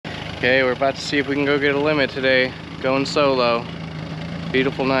Okay, we're about to see if we can go get a limit today. Going solo.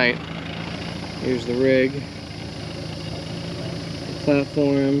 Beautiful night. Here's the rig. The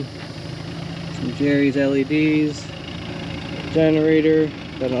platform. Some Jerry's LEDs. Generator.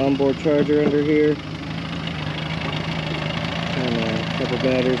 Got an onboard charger under here. And a couple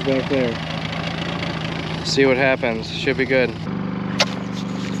batteries back there. See what happens. Should be good.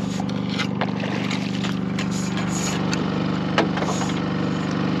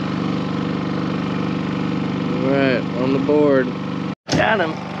 Alright, on the board. Got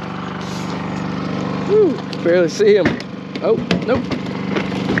him! Woo! Barely see him. Oh, nope.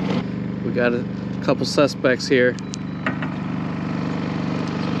 We got a couple suspects here.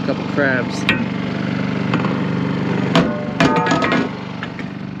 A couple crabs.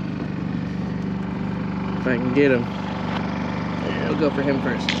 If I can get him. Yeah, I'll go for him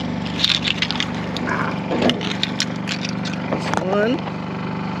first. That's one.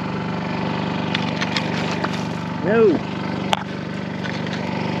 No.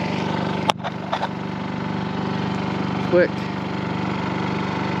 Quick.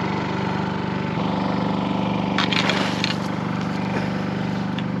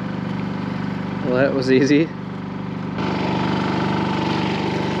 Well, that was easy.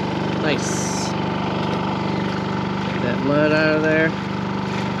 Nice. Get that mud out of there.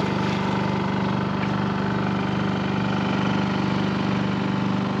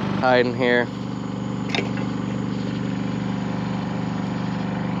 Hiding here.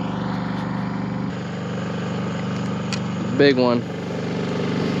 Big one.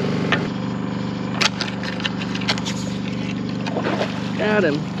 Got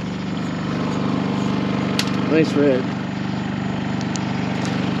him. Nice red.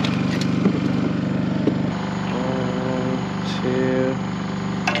 One, two.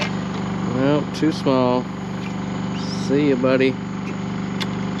 Nope, too small. See ya, buddy.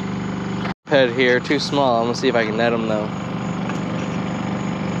 Head here, too small. I'm gonna see if I can net him though.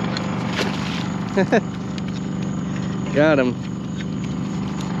 Got him.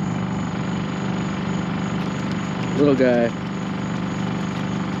 Little guy.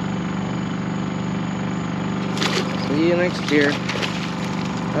 See you next year.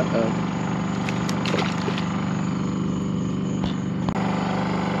 Uh-oh.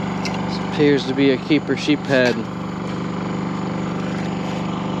 This appears to be a keeper sheephead.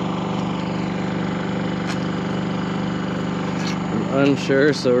 I'm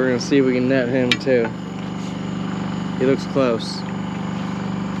unsure, so we're gonna see if we can net him too. He looks close.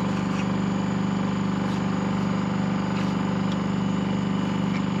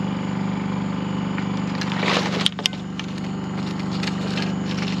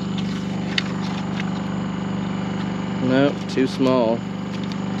 Nope, too small.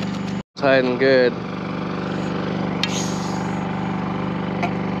 It's hiding good.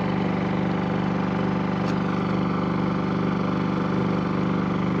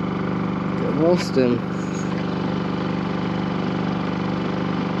 Lost him.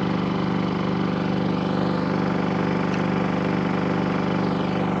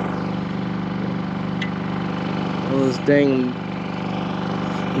 All this dang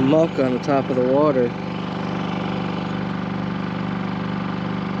muck on the top of the water.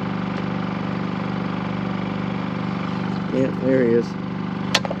 Yeah, there he is.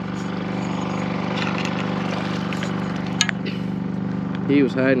 He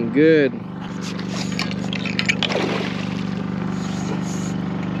was hiding good.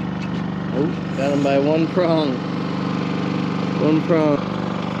 Oh, got him by one prong. One prong.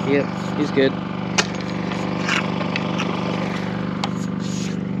 Yep, he's good.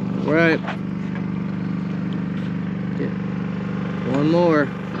 Right. Get one more.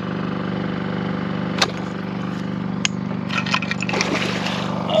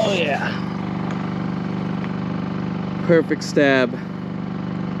 Oh yeah. Perfect stab.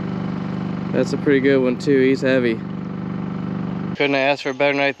 That's a pretty good one too. He's heavy. Couldn't have asked for a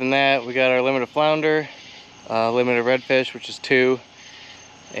better night than that. We got our limit of flounder, limit of redfish, which is 2,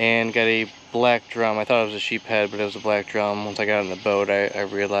 and got a black drum. I thought it was a sheephead, but it was a black drum. Once I got in the boat, I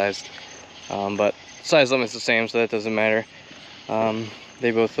realized. But size limit's the same, so that doesn't matter.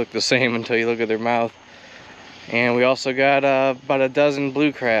 They both look the same until you look at their mouth. And we also got about a dozen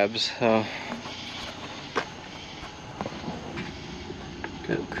blue crabs. So.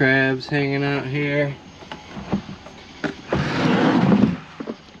 Got crabs hanging out here.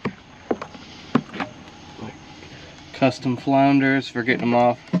 Custom flounders for getting them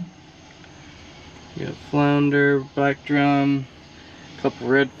off. You got flounder, black drum, a couple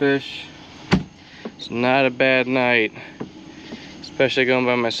redfish. It's not a bad night, especially going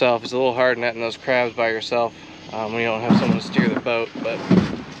by myself. It's a little hard netting those crabs by yourself when you don't have someone to steer the boat, but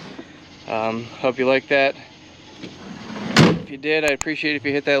Hope you like that. If you did, I'd appreciate it if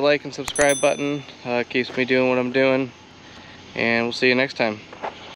you hit that like and subscribe button. It keeps me doing what I'm doing, and we'll see you next time.